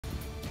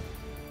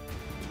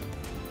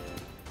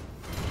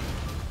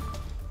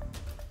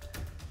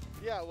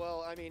Yeah,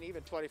 well, I mean,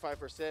 even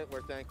 25%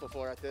 we're thankful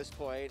for at this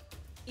point.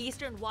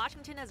 Eastern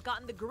Washington has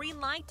gotten the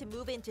green light to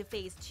move into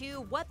phase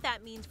 2, what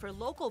that means for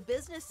local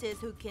businesses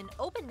who can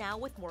open now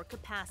with more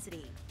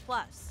capacity.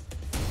 Plus,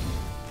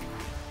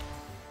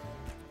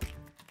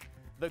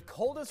 the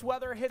coldest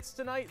weather hits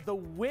tonight, the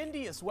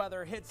windiest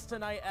weather hits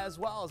tonight as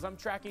well, as I'm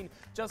tracking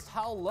just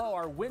how low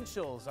our wind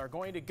chills are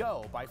going to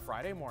go by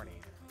Friday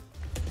morning.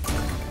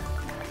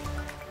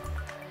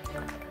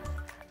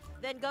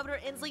 then Governor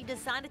Inslee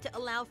decided to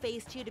allow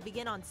phase 2 to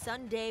begin on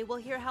Sunday. We'll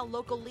hear how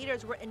local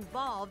leaders were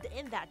involved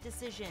in that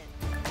decision.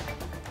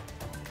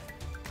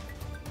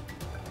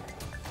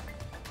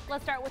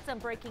 Let's start with some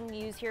breaking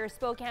news here.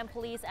 Spokane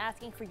police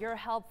asking for your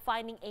help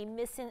finding a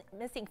missing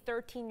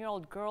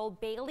 13-year-old girl.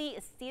 Bailey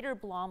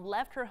Cedarblom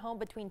left her home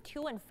between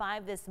 2 and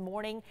 5 this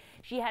morning.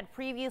 She had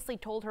previously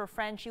told her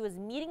friend she was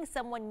meeting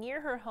someone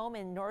near her home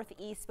in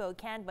northeast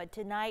Spokane, but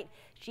tonight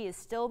she is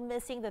still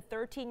missing. The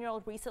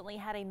 13-year-old recently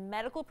had a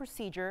medical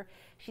procedure.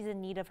 She's in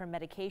need of her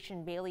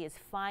medication. Bailey is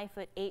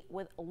 5'8"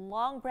 with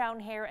long brown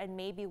hair and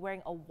may be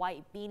wearing a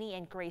white beanie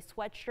and gray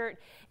sweatshirt.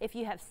 If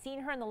you have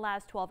seen her in the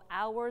last 12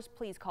 hours,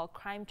 please call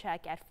KREM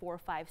check at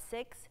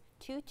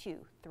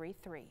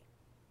 456-2233.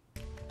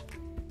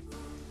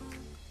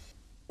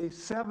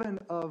 7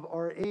 of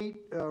our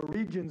 8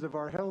 regions of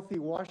our Healthy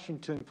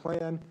Washington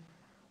plan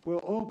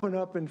will open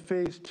up in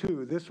phase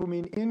 2. This will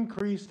mean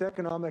increased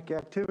economic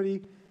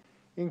activity,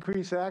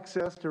 increased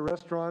access to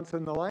restaurants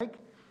and the like.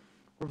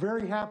 We're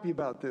very happy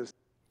about this.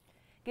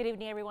 Good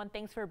evening, everyone.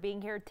 Thanks for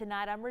being here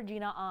tonight. I'm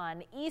Regina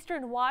Ahn.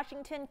 Eastern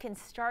Washington can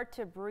start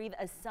to breathe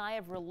a sigh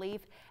of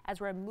relief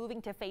as we're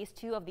moving to phase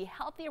 2 of the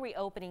Healthy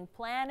Reopening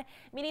Plan,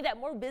 meaning that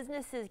more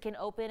businesses can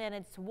open, and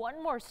it's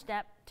one more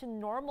step to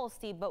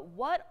normalcy. But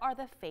what are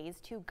the phase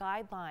 2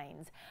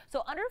 guidelines?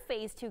 So under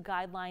phase 2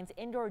 guidelines,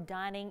 indoor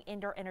dining,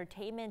 indoor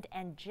entertainment,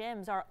 and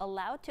gyms are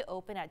allowed to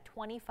open at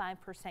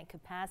 25%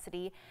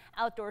 capacity.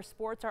 Outdoor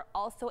sports are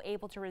also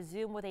able to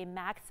resume with a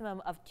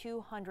maximum of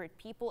 200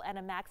 people, and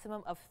a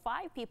maximum of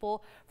 5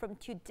 people from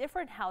 2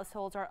 different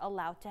households are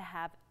allowed to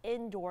have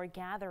indoor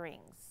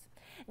gatherings.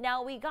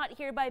 Now, we got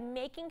here by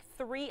making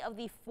 3 of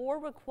the 4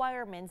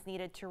 requirements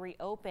needed to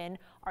reopen.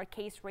 Our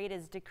case rate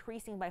is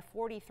decreasing by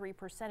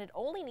 43%. It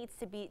only needs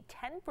to be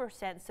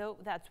 10%, so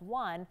that's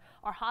 1.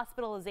 Our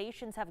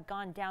hospitalizations have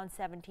gone down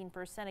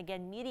 17%,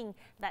 again meeting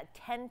that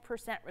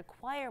 10%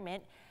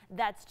 requirement.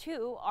 That's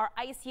 2. Our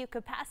ICU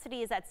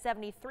capacity is at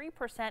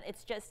 73%. It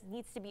just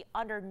needs to be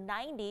under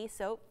 90,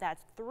 so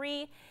that's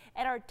 3.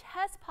 And our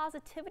test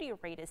positivity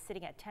rate is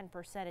sitting at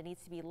 10%. It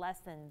needs to be less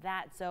than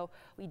that, so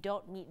we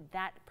don't meet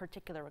that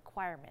particular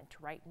requirement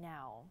right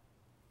now.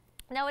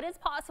 Now, it is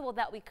possible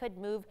that we could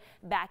move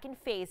back in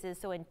phases.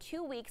 So in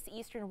 2 weeks,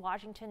 Eastern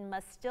Washington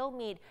must still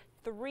meet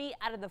 3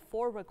 out of the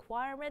 4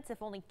 requirements.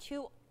 If only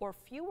 2 or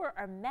fewer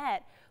are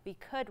met, we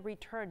could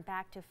return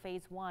back to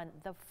phase 1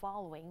 the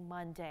following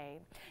Monday.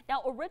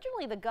 Now,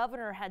 originally the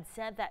governor had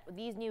said that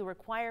these new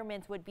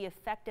requirements would be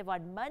effective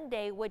on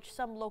Monday, which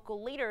some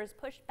local leaders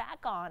pushed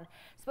back on.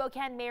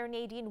 Spokane Mayor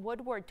Nadine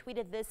Woodward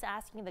tweeted this,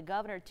 asking the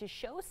governor to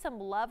show some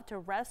love to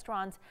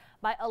restaurants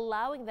by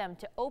allowing them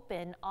to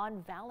open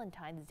on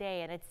Valentine's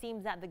Day. And it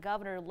seems that the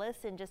governor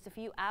listened. Just a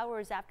few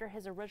hours after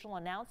his original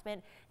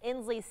announcement,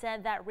 Inslee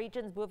said that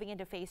regions moving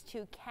into phase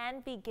 2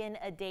 can begin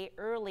a day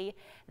early.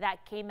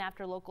 That came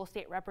after local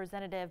state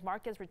representative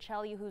Marcus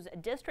Riccelli, whose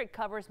district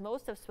covers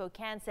most of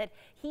Spokane, said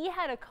he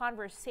had a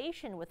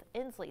conversation with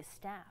Inslee's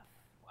staff.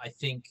 I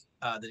think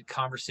the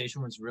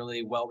conversation was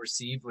really well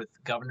received with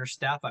governor's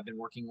staff. I've been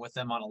working with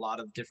them on a lot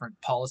of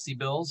different policy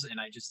bills, and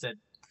I just said,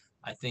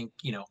 I think,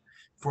 if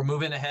we're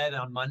moving ahead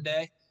on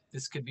Monday,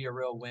 this could be a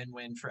real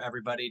win-win for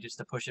everybody, just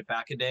to push it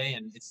back a day.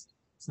 And it's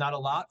not a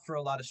lot for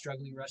a lot of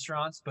struggling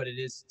restaurants, but it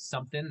is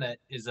something that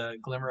is a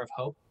glimmer of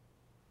hope.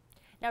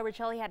 Now,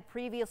 Riccelli had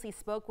previously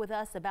spoke with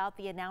us about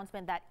the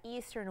announcement that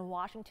Eastern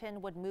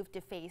Washington would move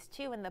to phase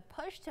 2, and the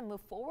push to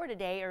move forward a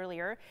day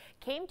earlier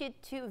came due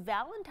to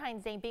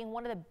Valentine's Day being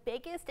one of the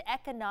biggest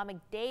economic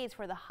days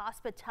for the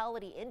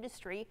hospitality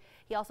industry.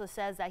 He also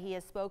says that he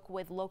has spoke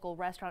with local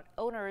restaurant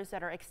owners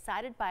that are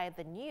excited by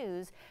the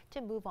news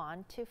to move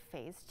on to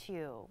phase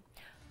 2.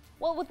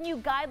 Well, with new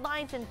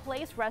guidelines in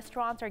place,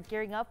 restaurants are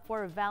gearing up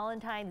for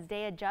Valentine's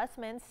Day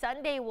adjustments.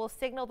 Sunday will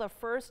signal the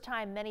first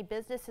time many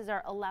businesses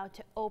are allowed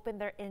to open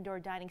their indoor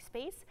dining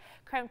space.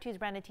 KREM 2's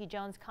Brandon T.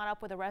 Jones caught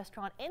up with a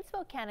restaurant in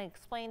Spokane and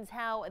explains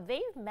how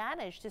they've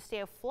managed to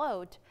stay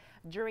afloat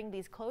during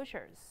these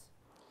closures.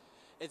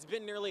 It's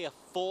been nearly a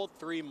full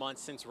 3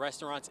 months since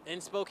restaurants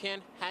in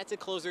Spokane had to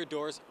close their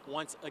doors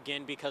once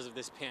again because of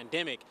this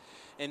pandemic.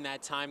 In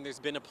that time, there's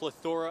been a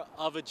plethora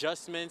of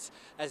adjustments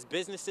as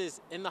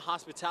businesses in the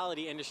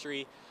hospitality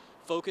industry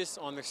focus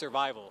on their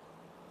survival.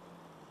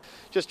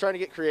 Just trying to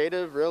get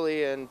creative,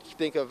 really, and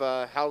think of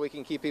how we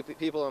can keep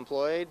people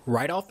employed.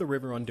 Right off the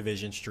river on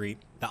Division Street,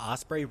 the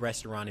Osprey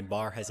Restaurant and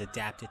Bar has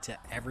adapted to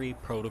every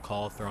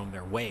protocol thrown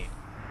their way.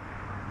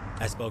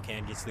 As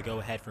Spokane gets the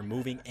go-ahead for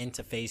moving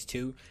into Phase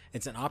 2,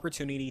 it's an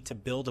opportunity to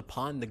build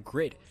upon the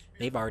grit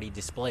they've already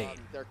displayed.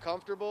 They're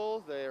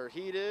comfortable, they're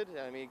heated,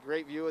 I mean,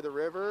 great view of the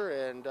river,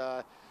 and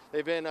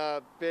they've been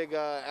a big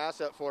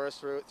asset for us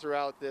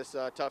throughout this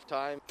tough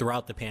time.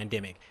 Throughout the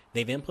pandemic,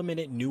 they've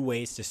implemented new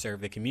ways to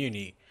serve the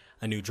community.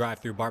 A new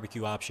drive-through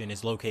barbecue option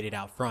is located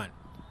out front.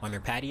 On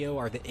their patio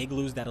are the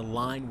igloos that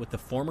align with the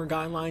former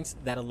guidelines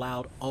that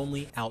allowed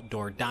only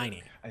outdoor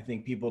dining. I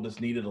think people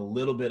just needed a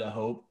little bit of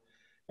hope.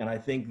 And I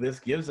think this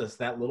gives us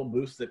that little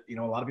boost that, a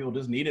lot of people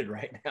just needed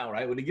right now,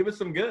 right? Would it give us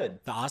some good?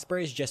 The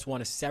Osprey is just one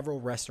of several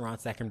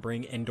restaurants that can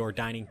bring indoor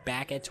dining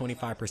back at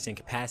 25%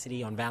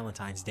 capacity on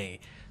Valentine's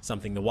Day,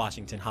 something the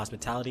Washington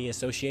Hospitality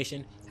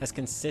Association has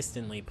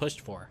consistently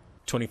pushed for.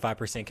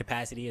 25%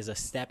 capacity is a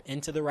step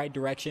into the right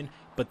direction,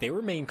 but they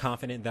remain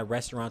confident that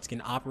restaurants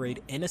can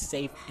operate in a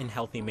safe and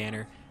healthy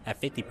manner at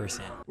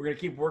 50%. We're going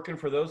to keep working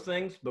for those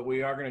things, but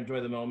we are going to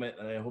enjoy the moment,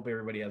 and I hope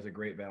everybody has a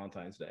great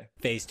Valentine's Day.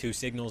 Phase 2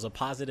 signals a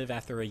positive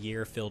after a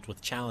year filled with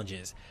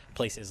challenges.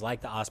 Places like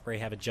the Osprey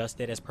have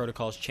adjusted as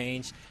protocols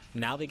changed.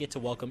 Now they get to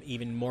welcome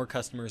even more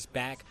customers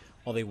back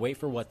while they wait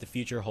for what the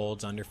future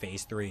holds under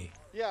Phase 3.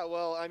 Yeah,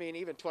 well, I mean,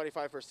 even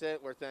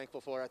 25% we're thankful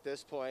for at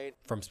this point.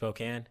 From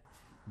Spokane,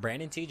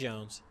 Brandon T.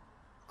 Jones,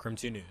 KREM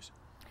 2 News.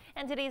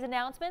 And today's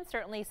announcement,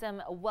 certainly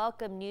some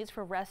welcome news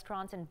for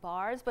restaurants and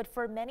bars, but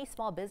for many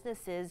small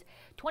businesses,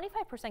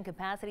 25%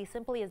 capacity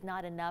simply is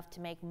not enough to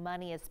make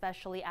money,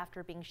 especially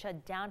after being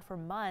shut down for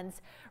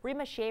months.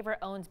 Rima Shaver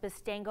owns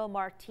Bistango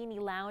Martini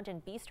Lounge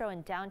and Bistro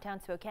in downtown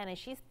Spokane, and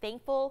she's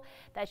thankful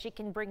that she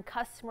can bring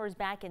customers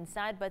back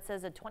inside, but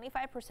says a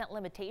 25%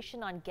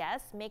 limitation on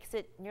guests makes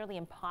it nearly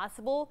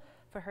impossible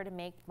for her to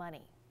make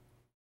money.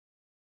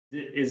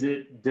 Is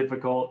it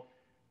difficult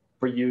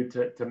for you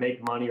to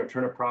make money or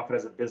turn a profit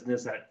as a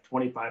business at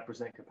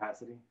 25%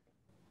 capacity?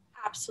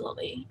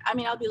 Absolutely. I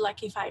mean, I'll be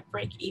lucky if I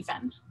break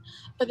even.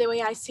 But the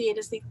way I see it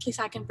is at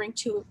least I can bring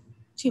two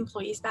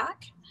employees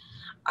back.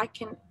 I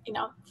can,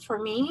 for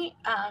me,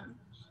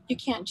 you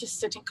can't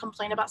just sit and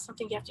complain about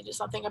something. You have to do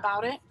something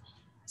about it.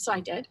 So I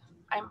did.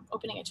 I'm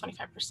opening at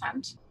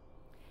 25%.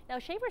 Now,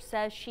 Shaver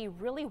says she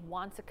really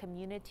wants a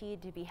community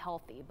to be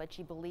healthy, but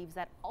she believes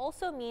that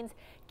also means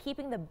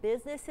keeping the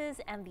businesses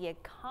and the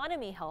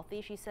economy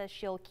healthy. She says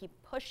she'll keep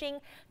pushing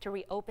to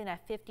reopen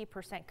at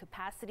 50%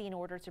 capacity in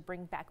order to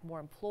bring back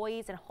more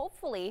employees and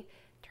hopefully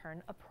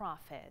turn a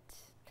profit.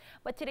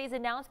 But today's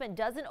announcement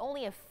doesn't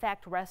only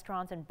affect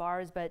restaurants and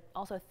bars, but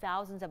also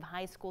thousands of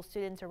high school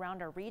students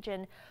around our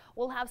region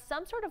will have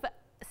some sort of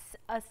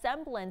a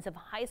semblance of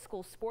high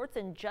school sports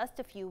in just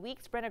a few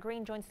weeks. Brenna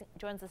Green joins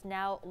us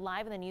now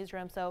live in the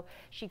newsroom, so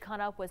she caught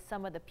up with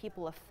some of the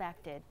people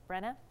affected.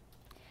 Brenna?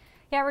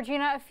 Yeah,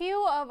 Regina, a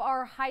few of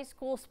our high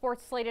school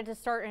sports slated to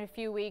start in a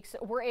few weeks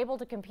were able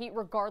to compete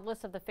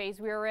regardless of the phase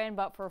we were in.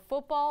 But for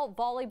football,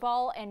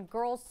 volleyball, and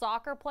girls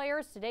soccer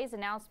players, today's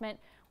announcement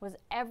was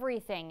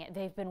everything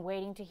they've been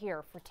waiting to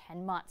hear for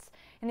 10 months.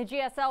 In the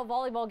GSL,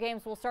 volleyball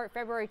games will start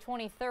February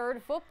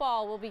 23rd.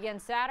 Football will begin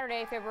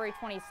Saturday, February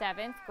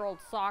 27th. Girls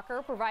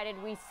soccer,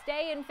 provided we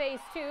stay in phase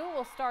 2,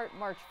 will start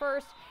March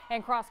 1st.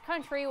 And cross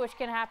country, which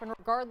can happen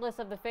regardless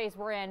of the phase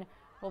we're in,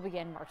 will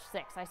begin March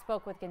 6th. I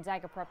spoke with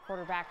Gonzaga Prep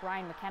quarterback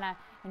Ryan McKenna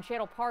and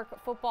Shadle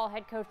Park football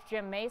head coach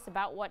Jim Mace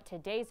about what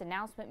today's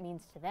announcement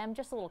means to them.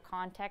 Just a little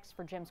context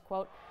for Jim's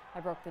quote.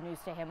 I broke the news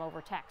to him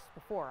over text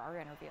before our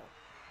interview.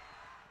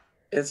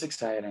 It's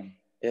exciting.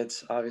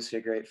 It's obviously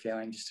a great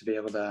feeling just to be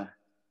able to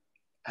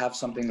have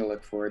something to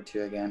look forward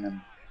to again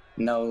and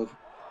know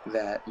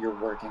that you're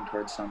working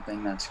towards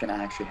something that's going to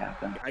actually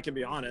happen. I can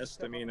be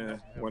honest. I mean,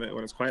 when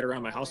it's quiet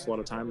around my house a lot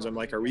of times, I'm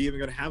like, are we even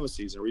going to have a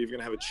season? Are we even going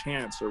to have a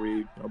chance? Are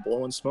we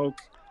blowing smoke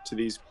to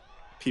these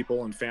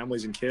people and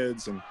families and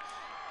kids? And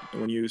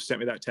when you sent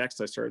me that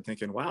text, I started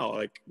thinking, wow,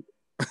 like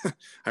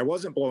I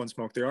wasn't blowing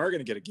smoke. They are going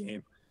to get a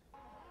game.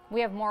 We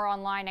have more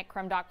online at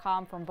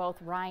KREM.com from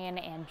both Ryan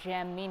and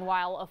Jim.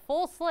 Meanwhile, a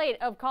full slate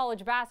of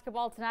college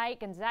basketball tonight.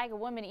 Gonzaga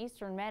women,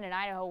 Eastern men, and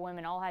Idaho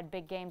women all had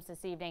big games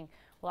this evening.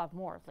 We'll have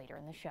more later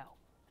in the show.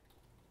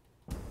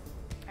 All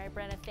right,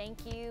 Brenna,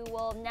 thank you.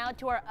 Well, now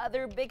to our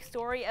other big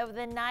story of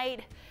the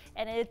night,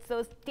 and it's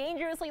those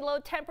dangerously low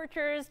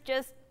temperatures,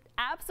 just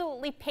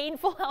absolutely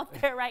painful out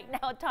there right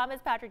now. Thomas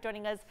Patrick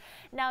joining us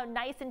now,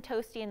 nice and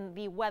toasty in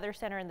the weather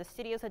center in the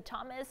studio. So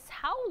Thomas,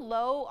 how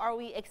low are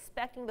we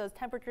expecting those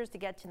temperatures to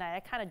get tonight? I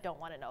kind of don't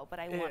want to know, but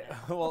I want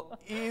to. Well,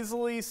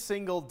 easily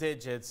single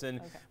digits.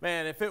 And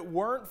man, if it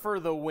weren't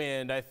for the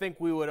wind, I think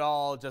we would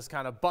all just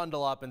kind of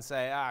bundle up and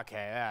say,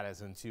 okay, that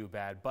isn't too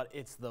bad. But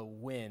it's the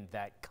wind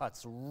that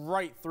cuts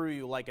right through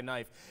you like a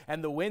knife.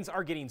 And the winds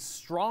are getting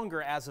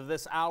stronger as of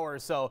this hour.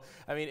 So,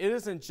 I mean, it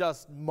isn't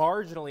just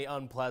marginally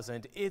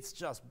unpleasant. It's It's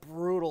just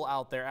brutal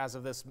out there as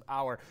of this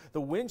hour.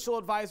 The wind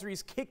chill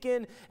advisories kick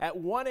in at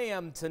 1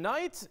 a.m.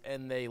 tonight,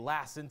 and they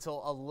last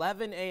until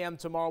 11 a.m.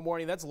 tomorrow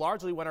morning. That's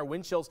largely when our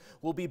wind chills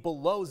will be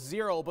below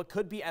zero, but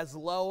could be as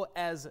low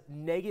as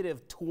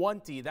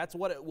 -20. That's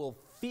what it will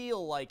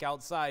feel like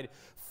outside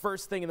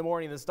first thing in the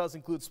morning. This does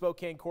include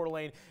Spokane, Coeur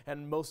d'Alene,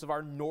 and most of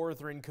our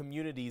northern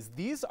communities.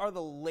 These are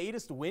the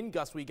latest wind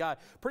gusts we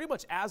got pretty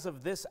much as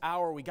of this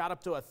hour. We got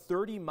up to a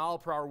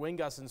 30-mile-per-hour wind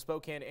gust in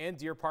Spokane and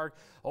Deer Park,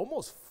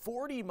 almost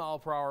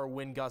 40-mile-per-hour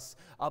wind gusts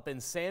up in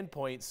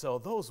Sandpoint. So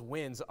those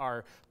winds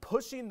are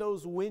pushing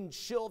those wind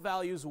chill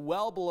values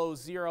well below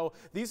zero.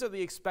 These are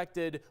the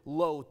expected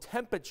low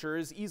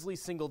temperatures, easily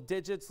single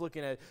digits,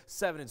 looking at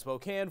 7 in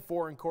Spokane,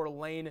 4 in Coeur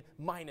d'Alene,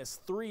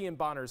 -3 in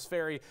Bonners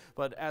Ferry.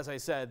 But as I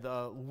said,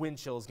 the wind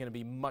chill is going to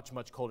be much,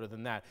 much colder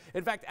than that.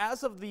 In fact,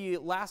 as of the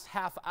last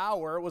half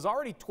hour, it was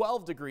already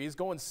 12 degrees,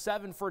 going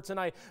 7 for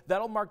tonight.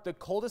 That'll mark the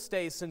coldest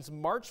day since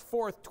March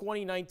 4th,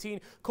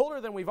 2019,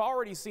 colder than we've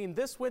already seen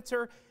this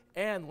winter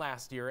and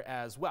last year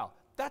as well.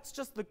 That's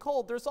just the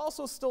cold. There's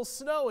also still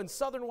snow in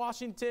southern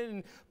Washington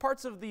and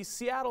parts of the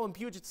Seattle and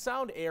Puget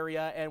Sound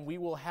area, and we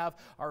will have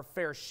our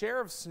fair share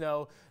of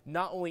snow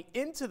not only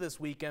into this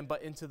weekend,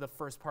 but into the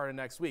first part of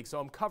next week. So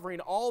I'm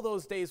covering all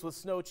those days with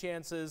snow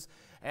chances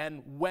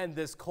and when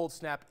this cold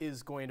snap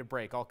is going to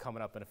break, all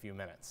coming up in a few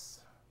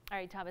minutes. All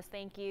right, Thomas,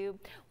 thank you.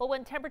 Well,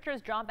 when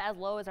temperatures drop as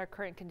low as our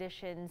current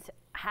conditions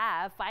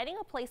have, finding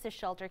a place to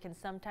shelter can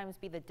sometimes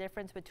be the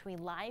difference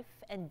between life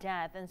and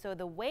death. And so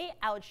the Way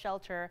Out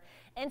shelter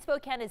in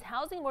Spokane is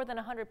housing more than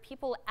 100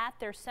 people at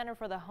their Center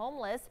for the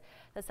Homeless.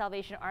 The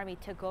Salvation Army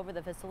took over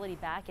the facility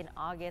back in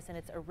August, and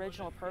its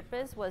original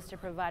purpose was to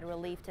provide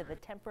relief to the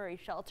temporary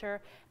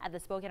shelter at the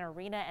Spokane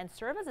Arena and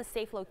serve as a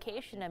safe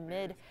location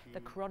amid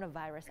the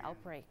coronavirus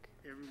outbreak.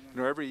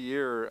 Every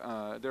year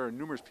there are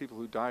numerous people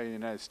who die in the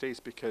United States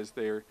because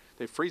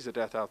they freeze to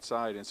death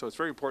outside, and so it's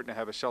very important to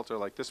have a shelter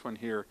like this one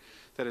here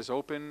that is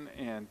open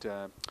and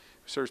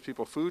serves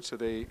people food so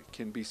they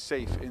can be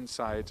safe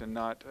inside and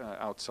not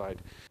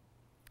outside.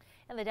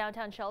 And the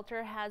downtown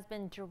shelter has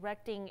been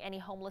directing any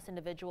homeless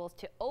individuals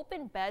to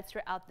open beds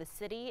throughout the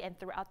city, and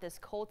throughout this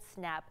cold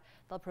snap,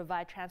 they'll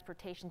provide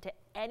transportation to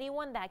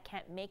anyone that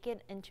can't make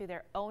it into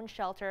their own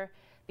shelter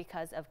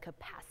because of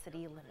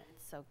capacity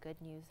limits. So good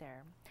news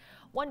there.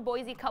 One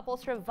Boise couple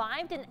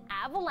survived an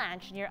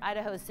avalanche near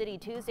Idaho City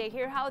Tuesday.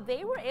 Hear how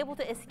they were able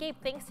to escape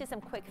thanks to some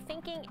quick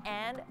thinking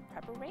and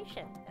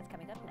preparation. That's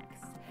coming up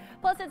next.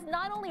 Plus, it's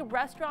not only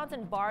restaurants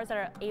and bars that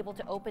are able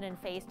to open in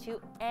phase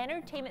 2,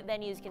 entertainment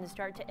venues can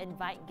start to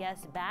invite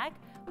guests back.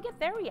 We get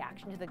their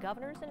reaction to the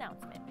governor's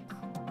announcement.